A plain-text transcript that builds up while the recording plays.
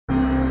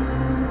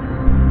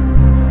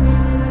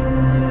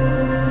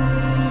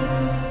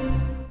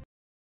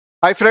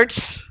Hi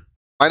friends,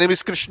 my name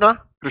is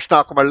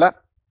krishnaakumalla.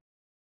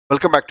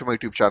 Welcome back to my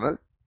YouTube channel.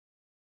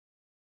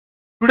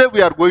 Today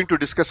we are going to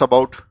discuss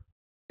about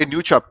a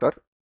new chapter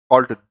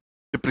called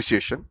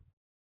depreciation.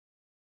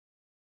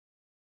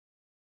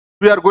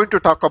 We are going to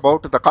talk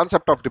about the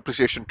concept of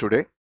depreciation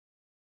today,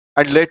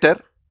 and later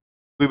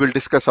we will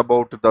discuss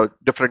about the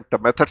different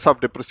methods of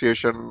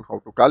depreciation, how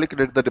to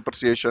calculate the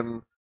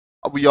depreciation.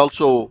 We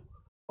also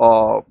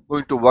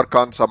going to work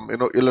on some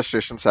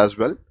illustrations as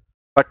well.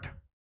 But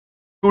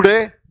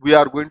today we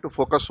are going to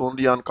focus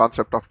only on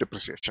concept of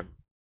depreciation.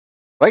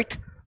 Right?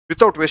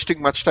 Without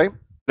wasting much time,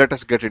 let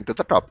us get into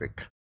the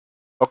topic.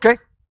 Okay?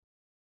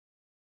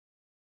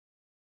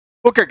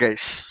 Okay,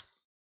 guys.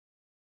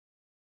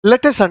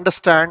 Let us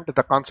understand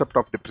the concept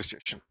of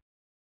depreciation.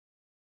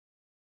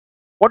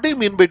 What do you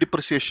mean by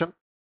depreciation?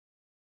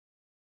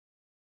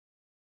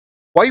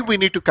 Why we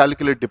need to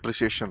calculate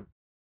depreciation?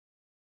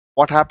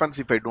 What happens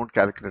if I don't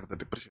calculate the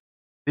depreciation?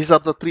 These are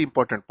the three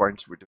important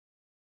points we do.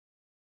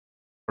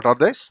 What are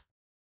these?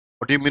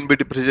 What do you mean by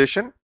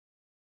depreciation?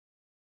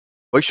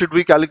 Why should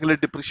we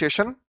calculate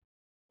depreciation?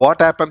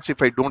 What happens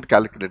if I don't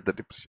calculate the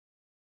depreciation?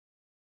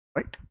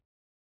 Right?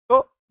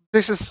 So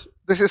this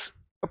is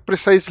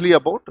precisely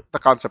about the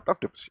concept of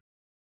depreciation.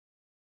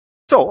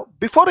 So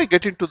before I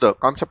get into the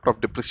concept of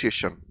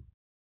depreciation,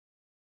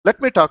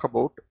 let me talk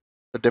about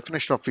the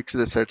definition of fixed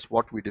assets,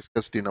 what we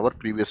discussed in our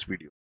previous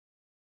video.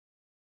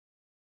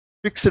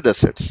 Fixed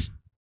assets.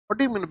 What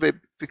do you mean by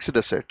fixed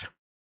asset?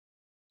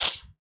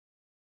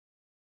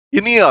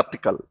 Any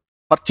article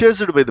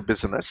purchased by the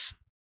business,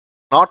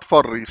 not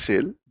for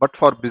resale, but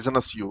for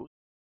business use,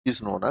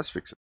 is known as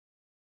fixed.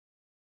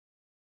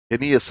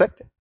 Any asset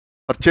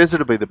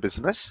purchased by the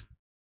business,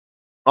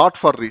 not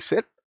for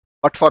resale,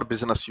 but for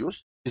business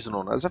use, is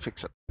known as a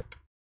fixed asset.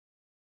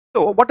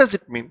 So what does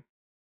it mean?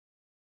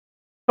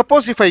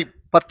 Suppose if I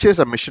purchase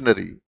a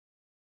machinery,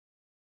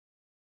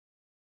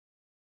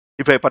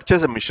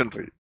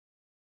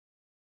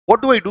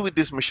 what do I do with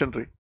this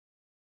machinery?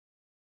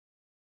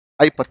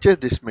 I purchase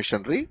this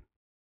machinery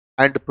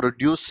and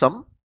produce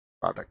some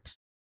products.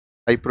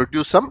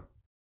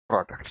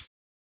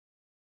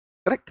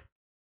 Correct?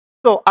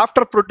 So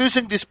after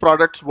producing these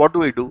products, what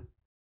do?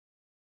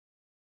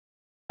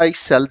 I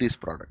sell these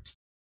products.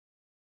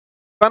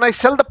 When I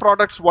sell the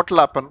products, what will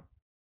happen?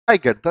 I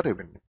get the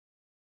revenue.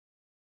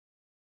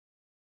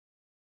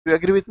 Do you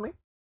agree with me?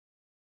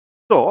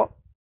 So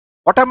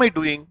what am I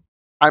doing?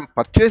 I'm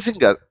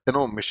purchasing a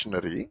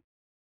machinery,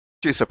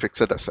 which is a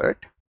fixed asset.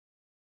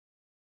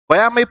 Why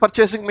am I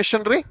purchasing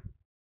machinery?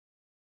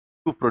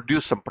 To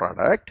produce some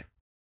product.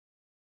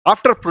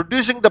 After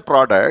producing the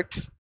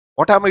products,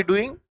 what am I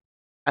doing?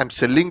 I'm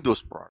selling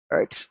those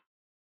products.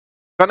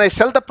 When I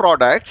sell the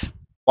products,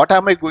 what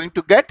am I going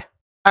to get?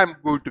 I'm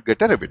going to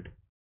get a revenue.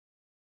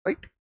 Right?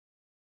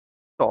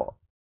 So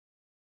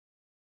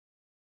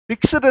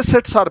fixed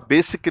assets are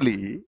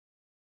basically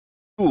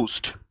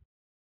used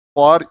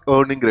for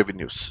earning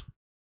revenues.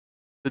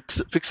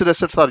 Fixed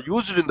assets are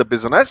used in the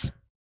business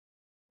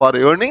for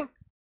earning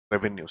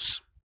revenues.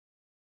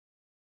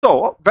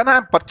 So when I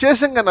am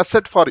purchasing an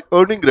asset for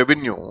earning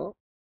revenue,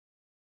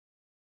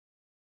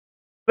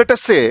 let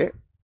us say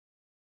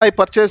I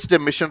purchased a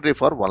machinery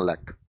for 1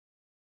 lakh.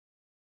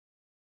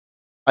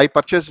 I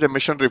purchased a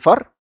machinery for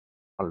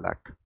 1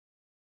 lakh.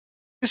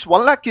 This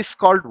 1 lakh is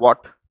called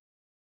what?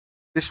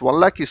 This 1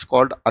 lakh is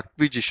called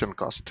acquisition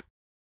cost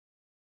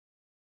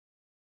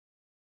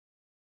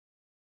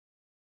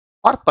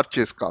or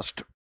purchase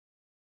cost.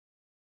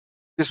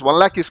 This 1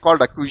 lakh is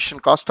called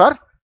acquisition cost or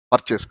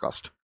purchase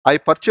cost. I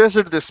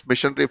purchased this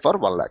machinery for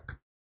 1 lakh.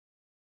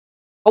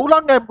 How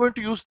long I am going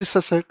to use this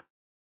asset?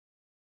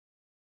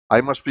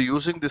 I must be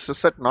using this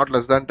asset not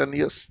less than 10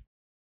 years.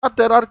 But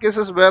there are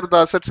cases where the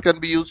assets can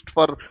be used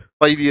for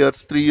 5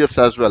 years, 3 years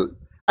as well.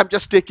 I'm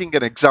just taking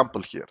an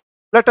example here.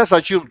 Let us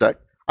assume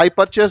that I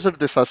purchased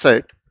this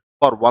asset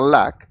for 1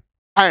 lakh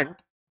and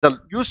the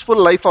useful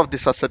life of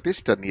this asset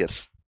is 10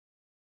 years.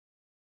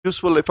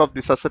 Useful life of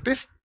this asset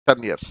is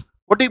 10 years.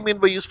 What do you mean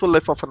by useful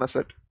life of an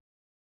asset?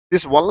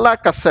 This 1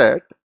 lakh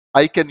asset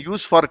I can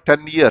use for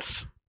 10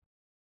 years.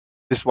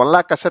 This 1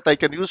 lakh asset I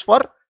can use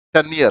for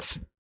 10 years.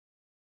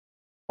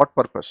 What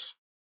purpose?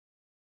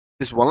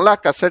 This 1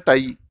 lakh asset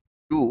I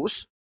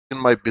use in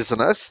my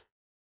business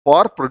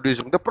for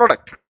producing the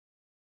product.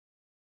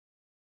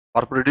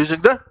 For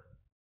producing the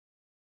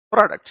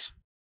products.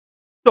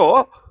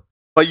 So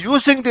by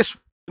using this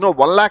 1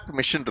 lakh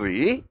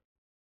machinery,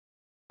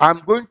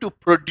 I'm going to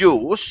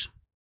produce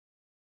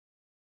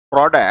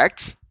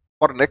products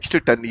for next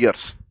 10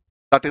 years.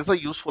 That is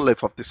the useful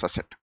life of this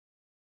asset.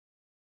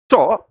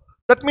 So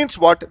that means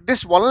what?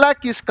 This 1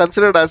 lakh is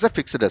considered as a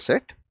fixed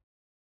asset.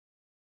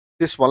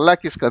 This 1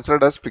 lakh is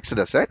considered as fixed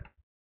asset,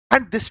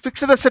 and this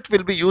fixed asset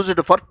will be used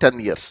for 10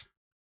 years.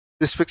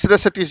 This fixed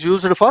asset is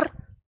used for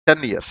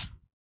 10 years.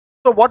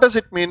 So what does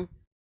it mean?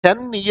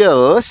 10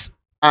 years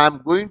I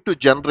am going to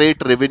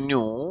generate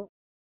revenue.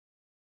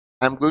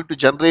 I am going to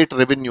generate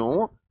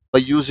revenue by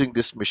using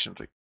this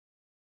machinery.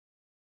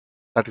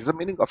 That is the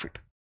meaning of it.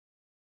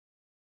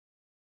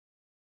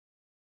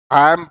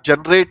 I'm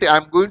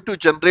going to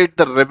generate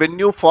the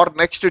revenue for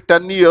next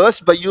 10 years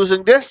by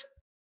using this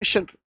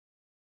machinery.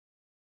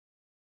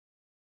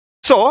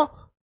 So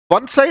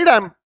one side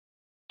I'm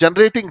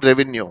generating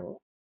revenue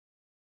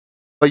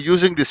by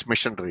using this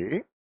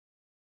machinery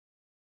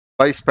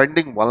by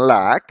spending 1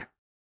 lakh,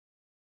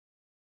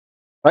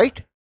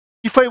 right?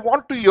 If I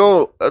want to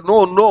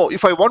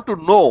if I want to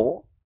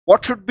know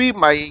what should be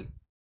my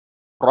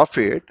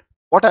profit,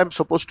 what I'm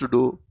supposed to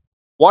do,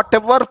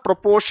 whatever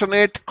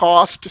proportionate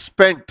cost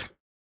spent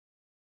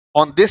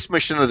on this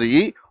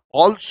machinery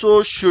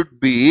also should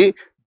be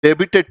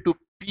debited to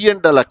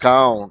P&L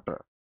account,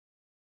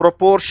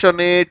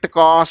 proportionate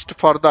cost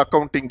for the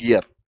accounting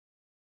year.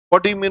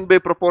 What do you mean by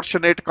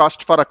proportionate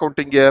cost for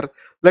accounting year?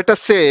 Let us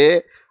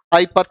say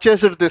I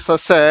purchased this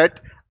asset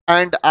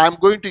and I'm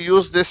going to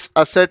use this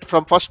asset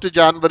from 1st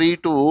January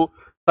to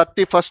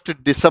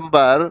 31st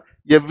December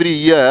every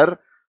year.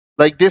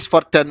 Like this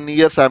for 10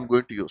 years I'm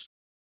going to use.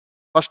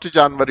 1st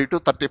January to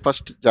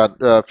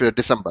 31st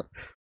December.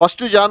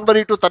 1st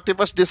January to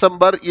 31st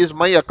December is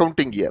my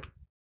accounting year.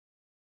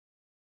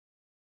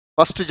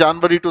 1st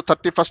January to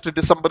 31st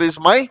December is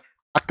my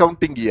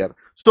accounting year.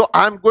 So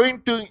I'm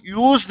going to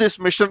use this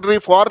machinery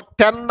for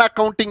 10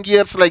 accounting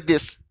years like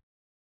this.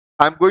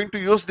 I'm going to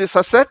use this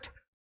asset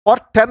for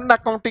 10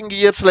 accounting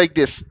years like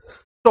this.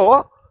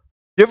 So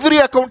every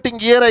accounting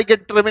year I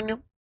get revenue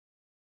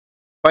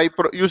by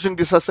using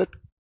this asset.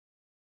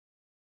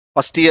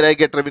 First year I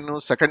get revenue,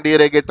 second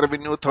year I get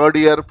revenue, third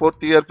year,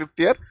 fourth year, fifth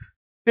year,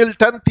 till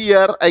 10th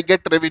year I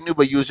get revenue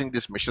by using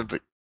this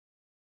machinery.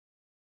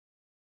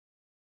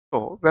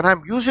 So when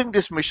I'm using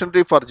this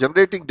machinery for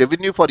generating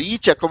revenue for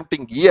each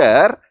accounting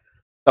year,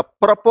 the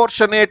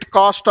proportionate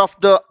cost of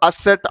the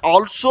asset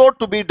also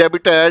to be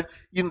debited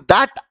in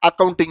that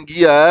accounting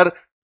year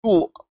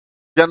to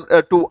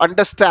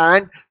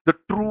understand the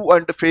true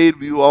and fair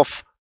view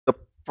of the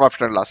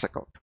profit and loss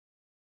account.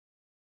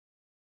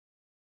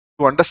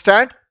 To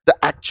understand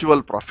the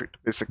actual profit,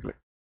 basically.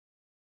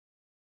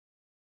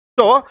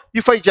 So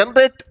if I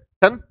generate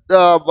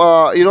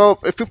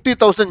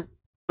 50,000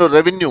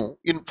 revenue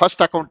in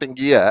first accounting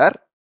year,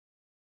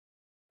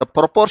 the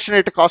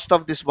proportionate cost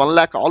of this 1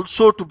 lakh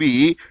also to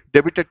be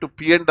debited to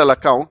P&L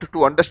account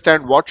to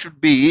understand what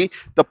should be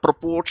the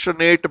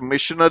proportionate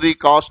machinery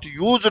cost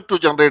used to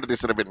generate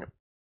this revenue.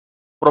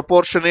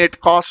 Proportionate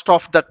cost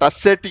of that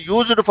asset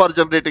used for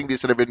generating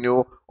this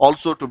revenue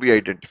also to be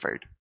identified.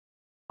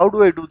 How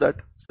do I do that?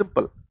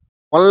 Simple.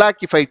 1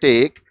 lakh if I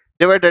take,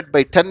 divided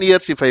by 10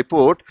 years if I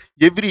put,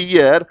 every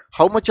year,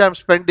 how much I am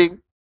spending?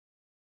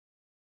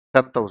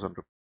 10,000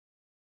 rupees.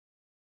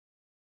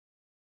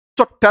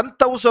 So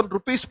 10,000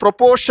 rupees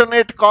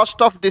proportionate cost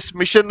of this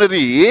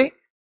machinery,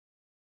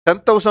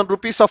 10,000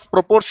 rupees of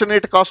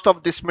proportionate cost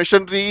of this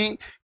machinery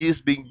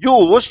is being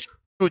used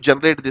to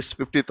generate this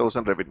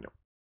 50,000 revenue.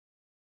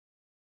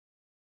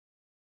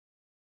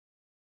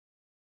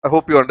 I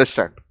hope you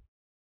understand.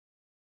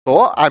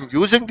 So I'm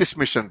using this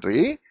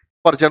machinery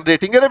for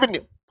generating a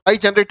revenue. I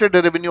generated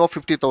a revenue of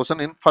 50,000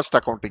 in first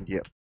accounting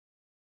year.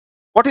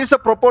 What is the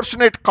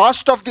proportionate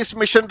cost of this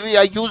machinery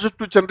I use it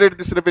to generate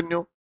this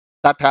revenue?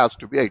 That has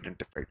to be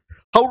identified.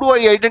 How do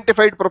I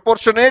identify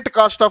proportionate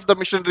cost of the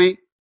machinery?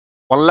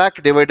 1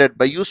 lakh divided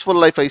by useful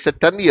life, I said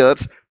 10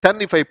 years,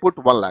 10 if I put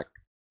 1 lakh,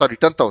 sorry,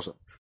 10,000.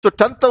 So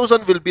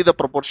 10,000 will be the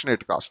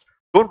proportionate cost.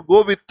 Don't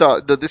go with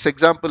this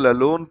example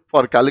alone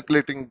for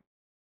calculating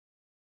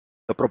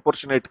the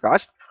proportionate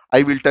cost.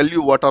 I will tell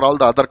you what are all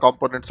the other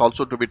components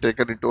also to be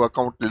taken into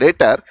account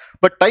later.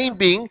 But time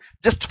being,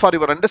 just for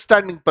your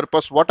understanding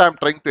purpose, what I'm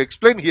trying to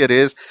explain here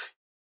is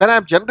when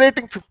I'm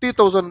generating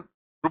 50,000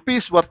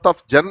 rupees worth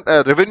of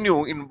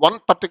revenue in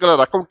one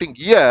particular accounting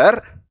year,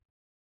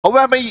 how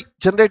am I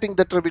generating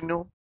that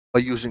revenue? By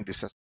using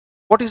this asset.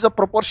 What is the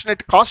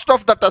proportionate cost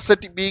of that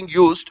asset being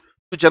used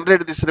to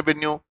generate this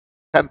revenue?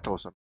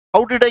 10,000.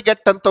 How did I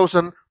get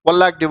 10,000? 1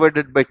 lakh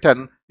divided by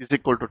 10 is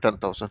equal to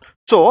 10,000.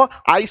 So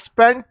I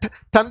spent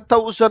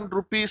 10,000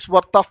 rupees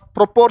worth of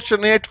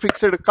proportionate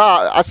fixed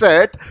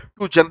asset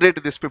to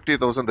generate this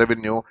 50,000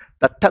 revenue.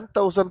 The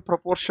 10,000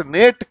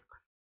 proportionate,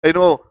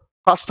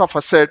 cost of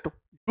asset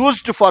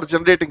used for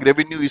generating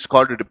revenue is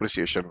called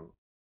depreciation.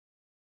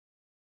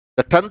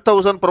 The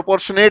 10,000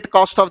 proportionate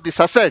cost of this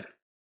asset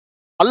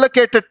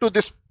allocated to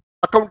this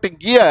accounting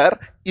year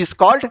is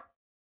called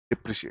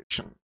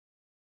depreciation.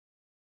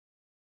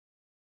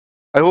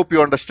 I hope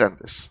you understand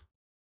this.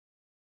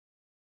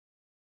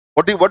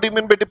 What do you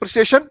mean by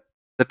depreciation?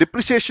 The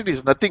depreciation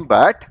is nothing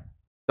but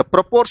the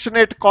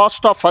proportionate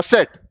cost of an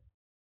asset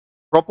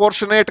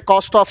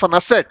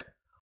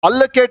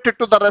allocated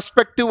to the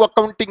respective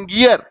accounting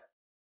year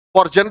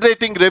for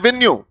generating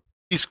revenue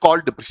is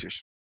called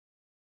depreciation.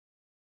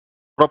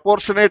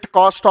 Proportionate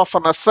cost of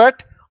an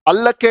asset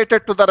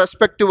allocated to the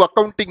respective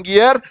accounting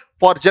year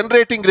for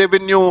generating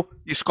revenue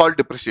is called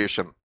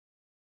depreciation.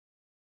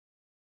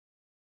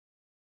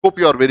 Hope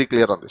you are very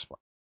clear on this one.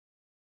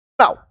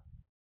 Now,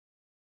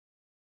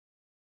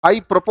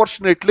 I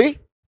proportionately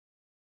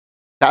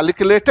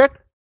calculated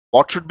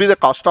what should be the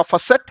cost of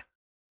asset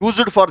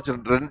used for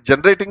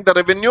generating the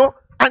revenue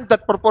and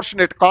that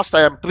proportionate cost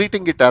I am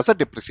treating it as a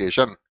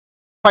depreciation.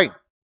 Fine.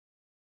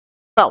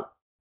 Now,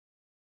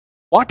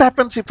 what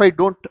happens if I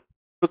don't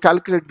to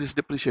calculate this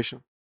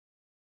depreciation?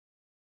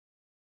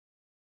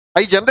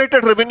 I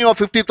generated revenue of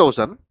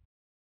 50,000.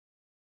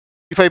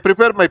 If I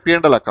prepare my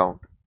P&L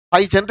account,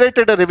 I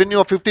generated a revenue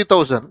of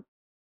 50,000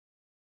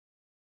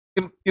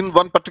 in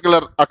one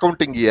particular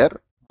accounting year.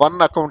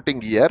 One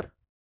accounting year,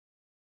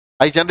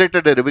 I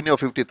generated a revenue of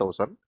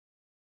 50,000,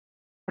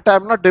 but I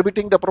am not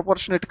debiting the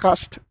proportionate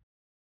cost.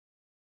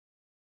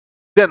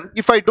 Then,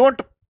 if I don't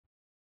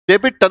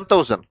debit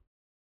 10,000,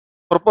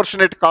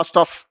 proportionate cost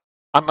of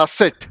an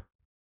asset,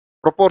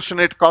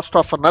 proportionate cost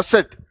of an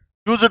asset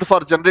used for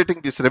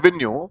generating this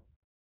revenue,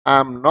 I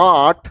am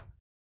not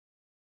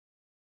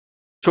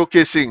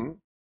showcasing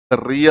the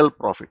real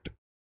profit.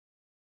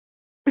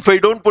 If I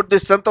don't put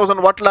this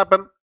 10,000, what will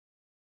happen?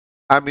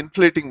 I am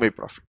inflating my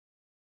profit.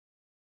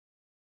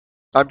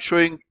 I am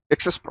showing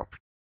excess profit.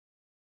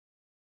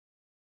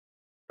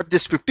 But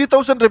this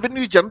 50,000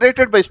 revenue is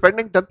generated by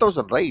spending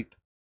 10,000, right?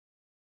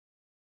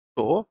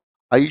 So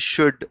I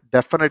should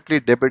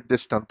definitely debit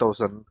this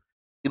 10,000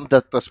 in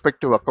the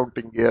respective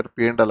accounting year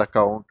P&L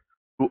account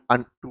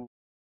to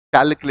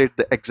calculate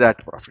the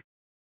exact profit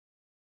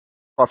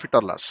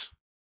or loss.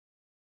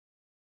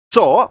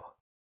 So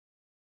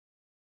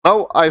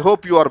now I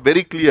hope you are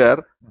very clear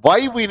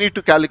why we need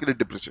to calculate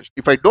depreciation.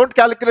 If I don't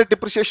calculate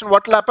depreciation,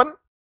 what will happen?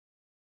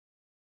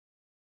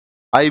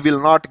 I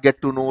will not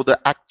get to know the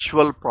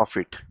actual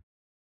profit.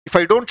 If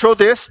I don't show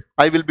this,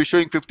 I will be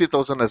showing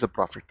 50,000 as a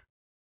profit.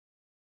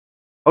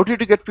 How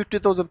did you get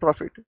 50,000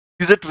 profit?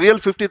 Is it real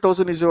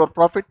 50,000 is your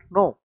profit?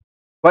 No.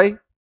 Why?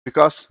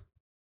 Because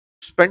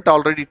you spent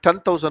already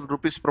 10,000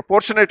 rupees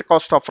proportionate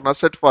cost of an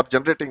asset for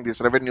generating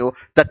this revenue.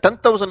 That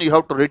 10,000 you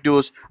have to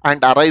reduce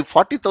and arrive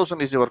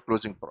 40,000 is your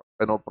closing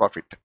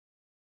profit.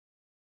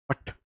 But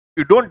if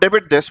you don't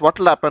debit this, what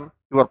will happen?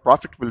 Your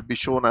profit will be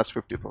shown as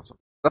 50,000.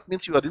 That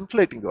means you are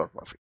inflating your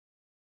profit.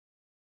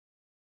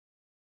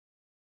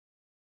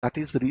 That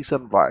is the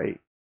reason why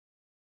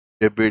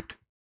debit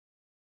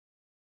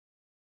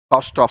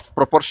cost of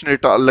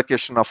proportionate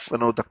allocation of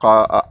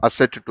the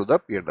asset to the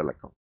P&L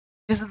account.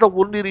 This is the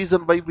only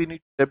reason why we need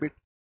to debit.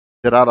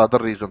 There are other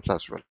reasons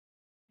as well.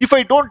 If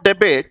I don't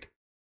debit,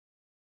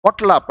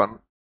 what will happen?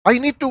 I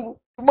need to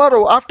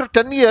tomorrow after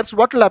 10 years,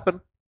 what will happen?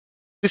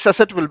 This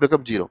asset will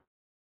become zero.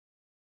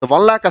 The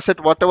 1 lakh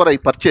asset, whatever I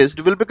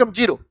purchased, will become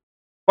zero.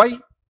 Why?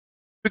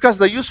 Because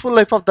the useful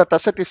life of that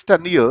asset is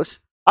 10 years.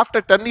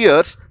 After 10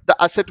 years, the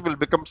asset will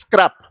become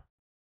scrap.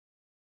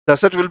 The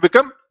asset will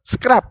become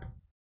scrap.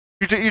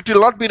 It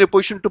will not be in a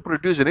position to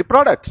produce any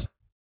products.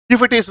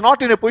 If it is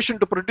not in a position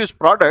to produce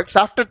products,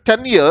 after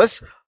 10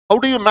 years, how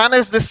do you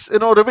manage this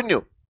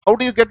revenue? How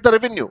do you get the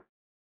revenue?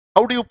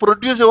 How do you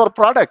produce your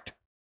product?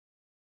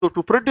 So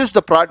to produce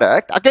the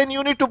product, again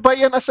you need to buy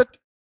an asset.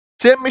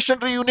 Same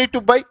machinery you need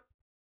to buy.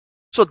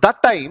 So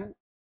that time,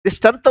 this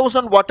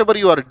 10,000 whatever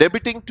you are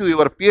debiting to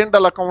your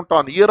P&L account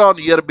on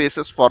year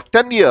basis for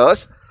 10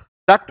 years,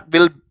 that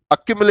will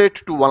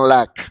accumulate to 1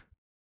 lakh.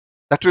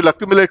 That will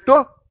accumulate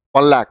to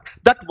 1 lakh.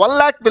 That 1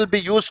 lakh will be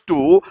used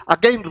to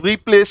again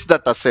replace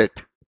that asset.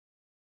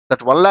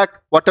 That 1 lakh,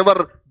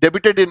 whatever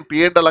debited in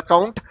P&L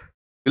account,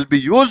 will be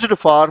used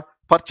for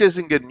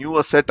purchasing a new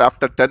asset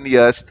after 10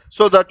 years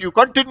so that you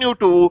continue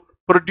to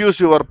produce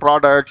your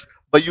products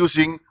by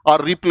using or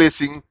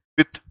replacing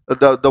with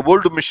the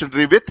old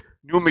machinery with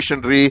new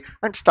machinery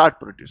and start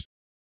producing.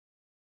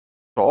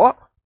 So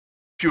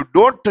if you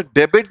don't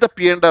debit the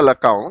P&L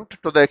account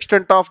to the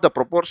extent of the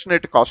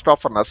proportionate cost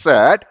of an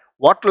asset,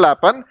 what will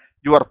happen?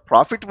 Your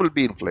profit will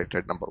be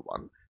inflated, number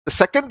one. The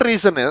second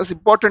reason is,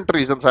 important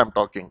reasons I am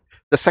talking.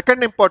 The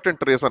second important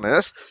reason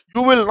is,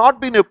 you will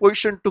not be in a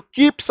position to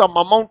keep some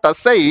amount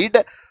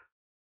aside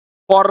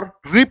for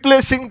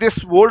replacing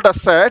this old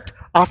asset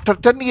after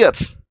 10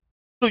 years.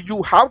 So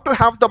you have to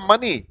have the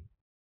money.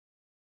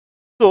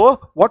 So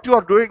what you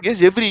are doing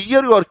is, every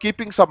year you are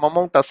keeping some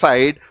amount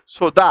aside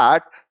so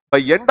that by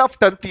end of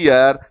 10th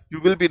year,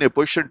 you will be in a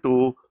position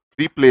to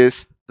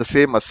replace the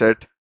same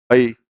asset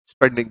by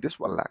spending this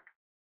 1 lakh.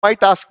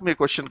 Might ask me a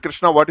question,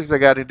 Krishna, what is the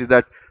guarantee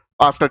that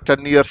after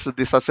 10 years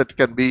this asset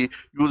can be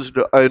used,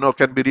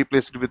 can be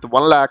replaced with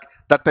 1 lakh?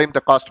 That time the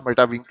cost might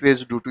have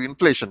increased due to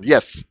inflation.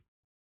 Yes,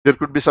 there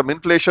could be some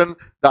inflation.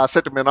 The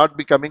asset may not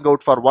be coming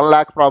out for 1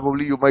 lakh.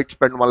 Probably you might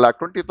spend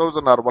 1,20,000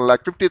 or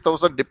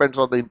 1,50,000, depends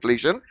on the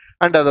inflation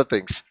and other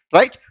things,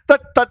 right?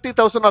 That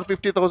 30,000 or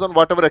 50,000,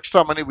 whatever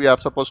extra money we are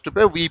supposed to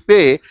pay, we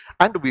pay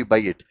and we buy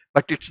it.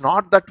 But it's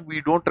not that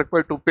we don't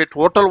require to pay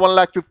total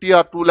 1,50,000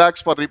 or 2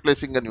 lakhs for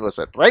replacing a new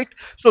asset, right?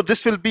 So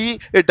this will be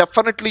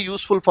definitely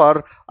useful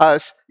for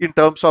us in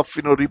terms of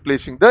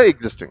replacing the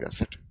existing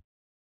asset.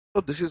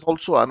 So this is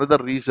also another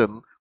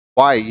reason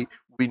why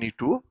we need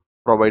to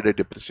provide a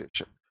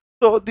depreciation.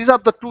 So these are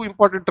the two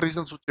important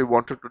reasons which I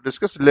wanted to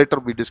discuss. Later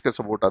we discuss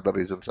about other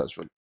reasons as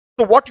well.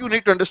 So what you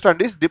need to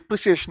understand is,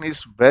 depreciation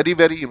is very,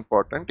 very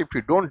important. If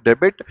you don't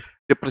debit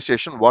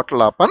depreciation, what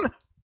will happen?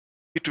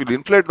 It will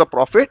inflate the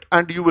profit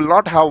and you will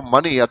not have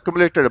money,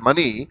 accumulated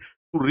money,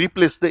 to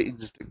replace the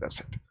existing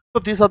asset.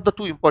 So these are the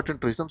two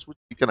important reasons which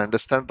we can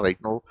understand right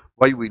now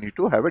why we need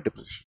to have a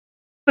depreciation.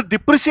 The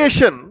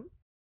depreciation,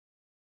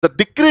 the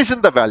decrease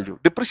in the value.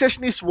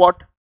 Depreciation is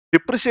what?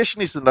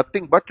 Depreciation is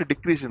nothing but a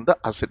decrease in the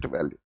asset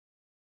value.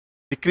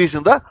 Decrease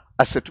in the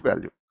asset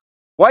value.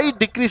 Why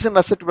decrease in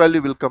asset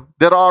value will come?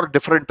 There are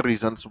different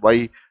reasons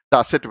why the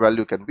asset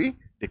value can be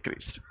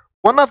decreased.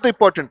 One of the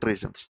important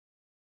reasons,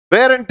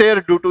 wear and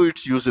tear due to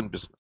its use in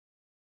business.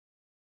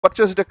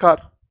 Purchased a car.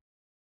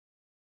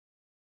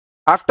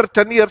 After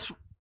 10 years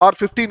or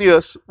 15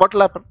 years, what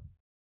will happen?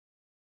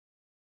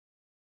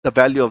 The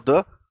value of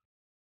the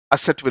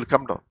asset will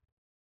come down.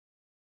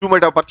 You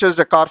might have purchased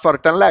a car for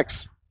 10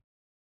 lakhs.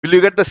 Will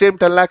you get the same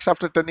 10 lakhs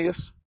after 10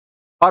 years?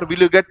 Or will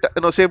you get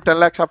same 10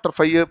 lakhs after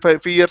 5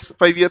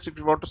 years if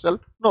you want to sell?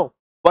 No.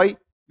 Why?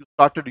 You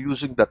started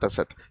using that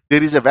asset.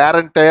 There is a wear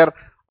and tear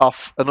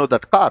of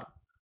that car.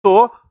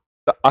 So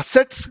the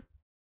assets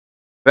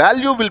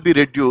value will be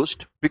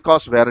reduced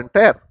because wear and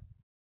tear.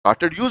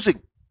 Started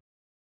using.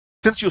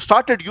 Since you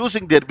started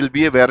using, there will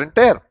be a wear and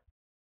tear.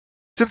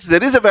 Since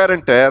there is a wear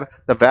and tear,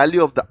 the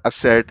value of the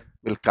asset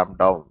will come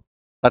down.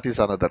 That is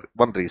another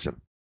one reason.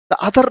 The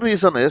other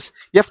reason is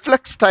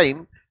flex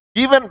time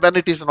even when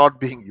it is not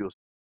being used.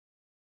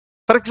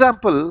 For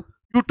example,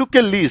 you took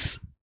a lease.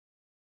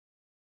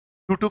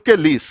 You took a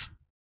lease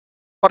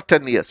for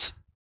 10 years.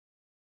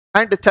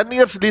 And the 10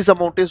 years lease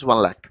amount is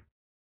 1 lakh.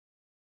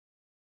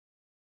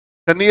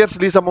 10 years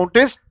lease amount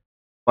is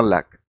 1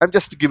 lakh. I'm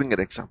just giving an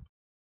example.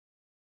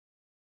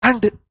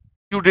 And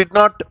you did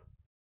not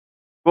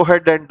go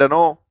ahead and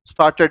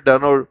started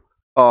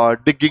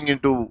digging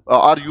into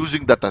or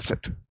using that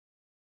asset.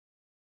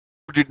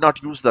 You did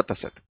not use that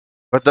asset.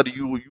 Whether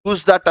you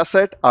use that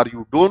asset or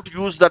you don't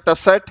use that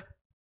asset,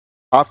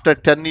 after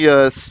 10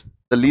 years,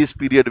 the lease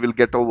period will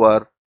get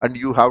over and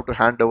you have to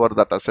hand over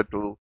that asset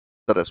to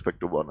the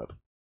respective owner.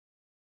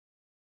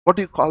 What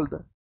do you call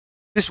that?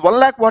 This 1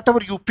 lakh, whatever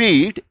you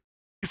paid,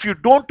 if you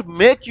don't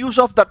make use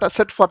of that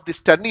asset for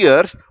this 10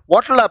 years,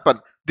 what will happen?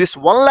 This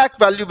 1 lakh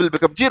value will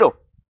become 0.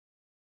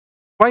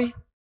 Why?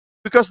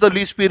 Because the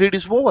lease period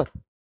is over.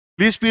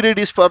 Lease period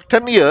is for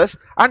 10 years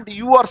and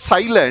you are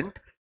silent.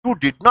 You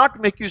did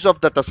not make use of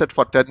that asset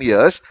for 10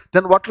 years.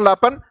 Then what will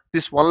happen?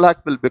 This 1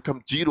 lakh will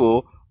become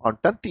 0 on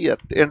 10th year,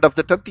 the end of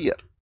the 10th year.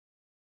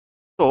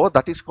 So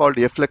that is called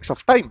flex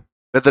of time.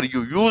 Whether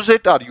you use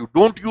it or you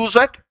don't use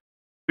it,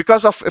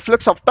 because of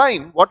flex of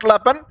time, what will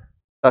happen?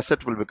 The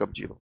asset will become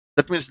 0.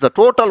 That means the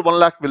total 1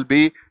 lakh will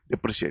be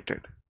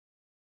depreciated.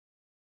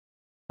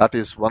 That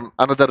is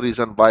another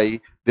reason why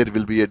there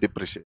will be a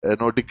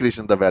decrease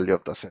in the value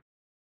of the asset.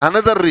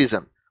 Another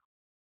reason,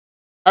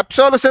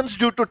 obsolescence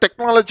due to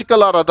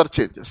technological or other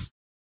changes.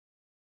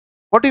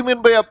 What do you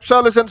mean by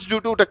obsolescence due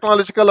to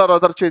technological or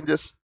other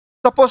changes?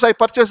 Suppose I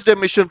purchased a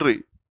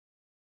machinery.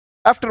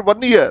 After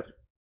 1 year,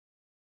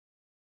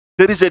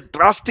 there is a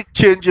drastic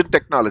change in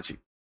technology.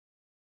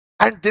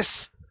 And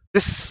this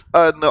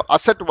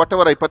asset,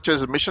 whatever I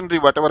purchased, machinery,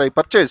 whatever I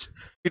purchased,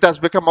 it has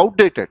become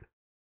outdated.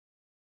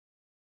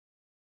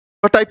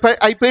 But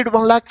I paid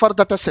 1 lakh for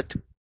that asset.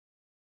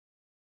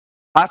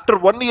 After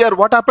 1 year,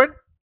 what happened?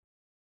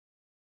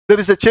 There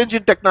is a change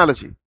in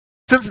technology.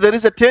 Since there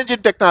is a change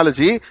in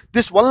technology,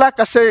 this 1 lakh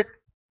asset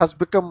has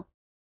become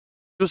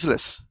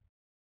useless.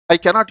 I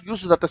cannot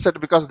use that asset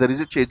because there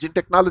is a change in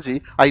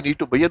technology. I need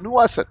to buy a new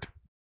asset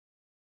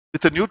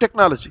with a new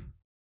technology.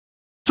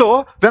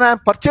 So when I am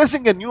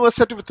purchasing a new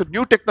asset with a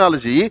new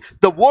technology,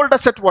 the old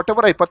asset,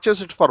 whatever I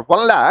purchased it for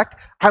 1 lakh,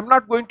 I'm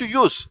not going to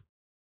use.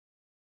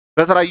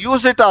 Whether I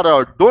use it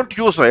or don't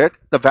use it,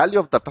 the value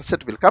of that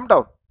asset will come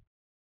down.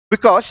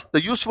 Because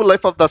the useful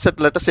life of the asset,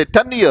 let us say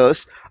 10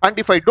 years, and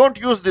if I don't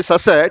use this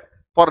asset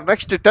for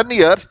next 10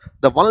 years,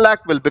 the 1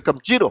 lakh will become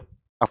 0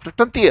 after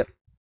 10th year.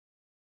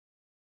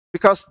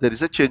 Because there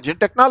is a change in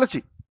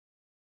technology.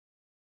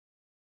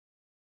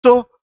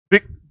 So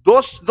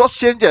those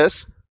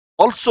changes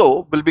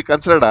also will be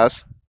considered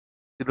as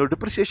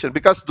depreciation,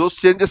 because those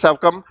changes have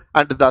come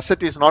and the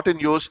asset is not in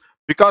use.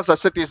 Because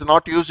asset is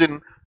not used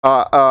in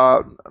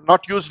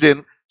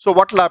so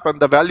what will happen?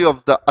 The value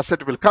of the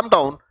asset will come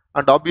down,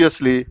 and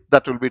obviously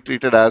that will be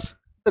treated as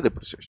the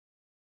depreciation.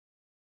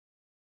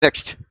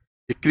 Next,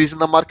 decrease in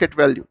the market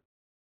value.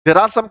 There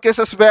are some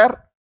cases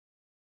where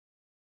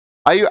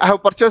I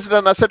have purchased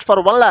an asset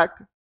for 1 lakh,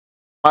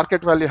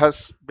 market value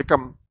has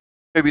become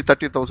maybe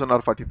 30,000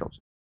 or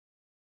 40,000.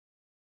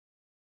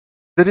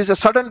 There is a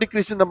sudden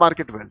decrease in the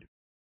market value.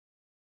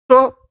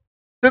 So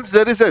since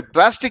there is a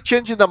drastic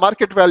change in the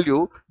market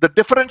value, the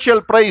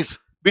differential price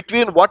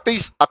between what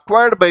is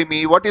acquired by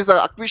me, what is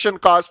the acquisition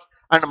cost,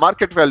 and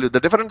market value,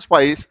 the difference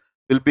price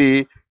will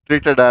be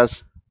treated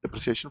as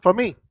depreciation for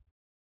me.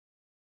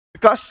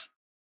 Because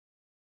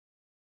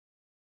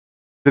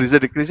there is a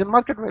decrease in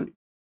market value.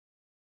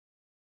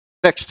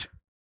 Next,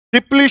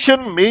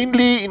 depletion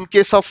mainly in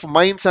case of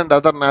mines and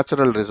other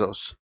natural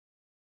resources.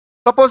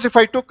 Suppose if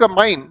I took a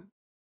mine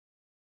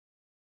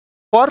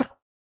for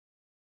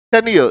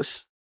 10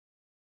 years,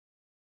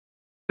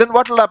 then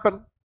what will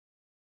happen?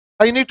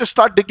 I need to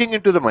start digging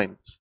into the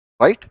mines,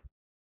 right?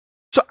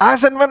 So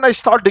as and when I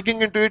start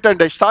digging into it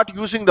and I start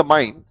using the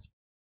mind,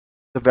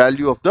 the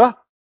value of the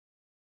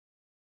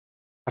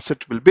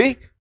asset will be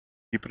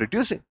keep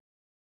reducing.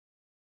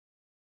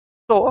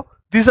 So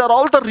these are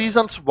all the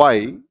reasons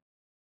why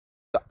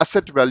the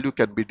asset value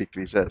can be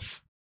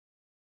decreases.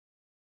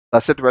 The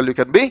asset value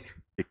can be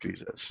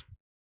decreases,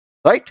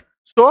 right?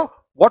 So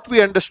what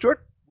we understood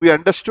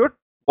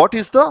what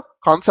is the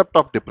concept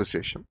of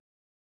depreciation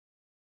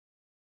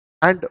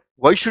and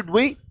why should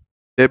we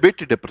debit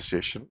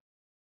depreciation.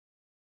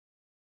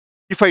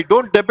 If I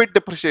don't debit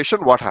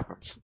depreciation, what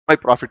happens? My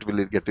profit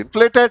will get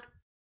inflated.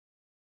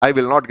 I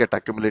will not get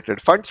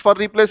accumulated funds for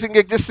replacing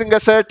existing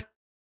asset.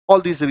 All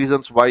these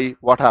reasons why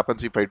what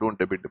happens if I don't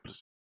debit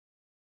depreciation.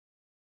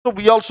 So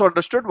we also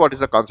understood what is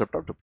the concept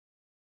of depreciation.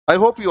 I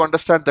hope you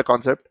understand the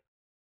concept.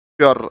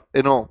 If you are,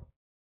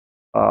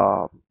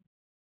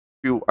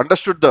 if you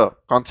understood the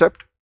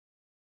concept,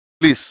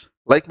 please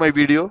like my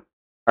video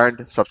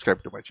and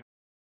subscribe to my channel.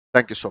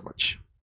 Thank you so much.